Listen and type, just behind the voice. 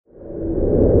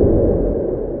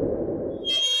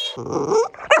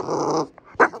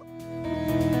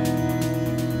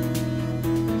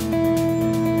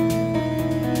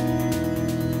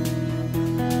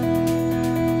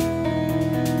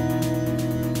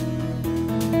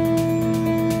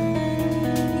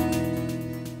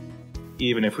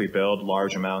even if we build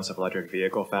large amounts of electric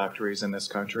vehicle factories in this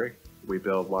country, we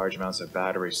build large amounts of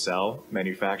battery cell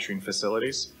manufacturing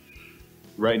facilities.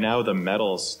 Right now, the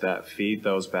metals that feed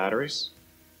those batteries,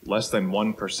 less than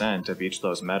 1% of each of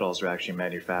those metals are actually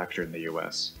manufactured in the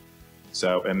US.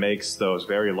 So it makes those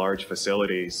very large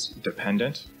facilities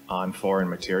dependent on foreign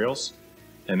materials.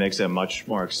 It makes it much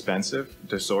more expensive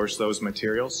to source those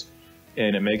materials,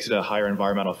 and it makes it a higher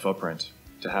environmental footprint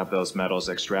to have those metals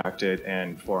extracted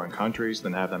in foreign countries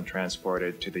than have them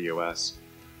transported to the US.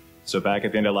 So back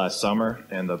at the end of last summer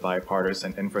in the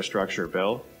bipartisan infrastructure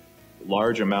bill,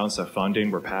 large amounts of funding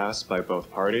were passed by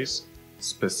both parties,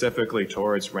 specifically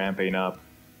towards ramping up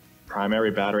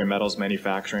primary battery metals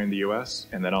manufacturing in the US,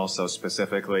 and then also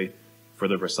specifically for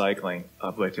the recycling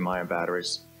of lithium-ion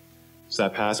batteries. So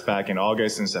that passed back in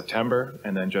August and September,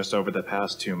 and then just over the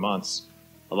past 2 months,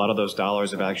 a lot of those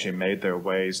dollars have actually made their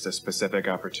ways to specific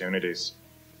opportunities.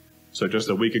 So just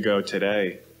a week ago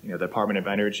today, the Department of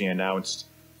Energy announced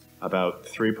about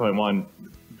 $3.1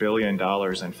 billion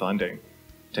in funding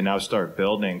to now start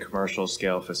building commercial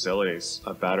scale facilities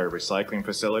of battery recycling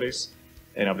facilities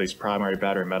and of these primary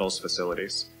battery metals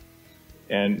facilities.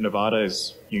 And Nevada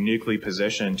is uniquely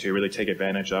positioned to really take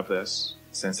advantage of this,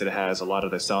 since it has a lot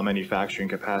of the cell manufacturing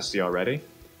capacity already.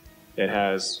 It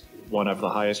has one of the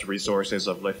highest resources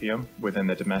of lithium within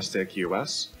the domestic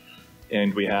US.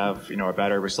 And we have, a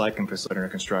battery recycling facility under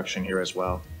construction here as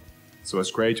well. So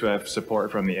it's great to have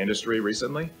support from the industry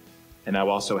recently, and now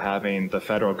also having the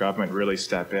federal government really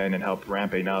step in and help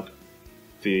ramping up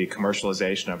the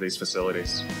commercialization of these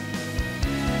facilities.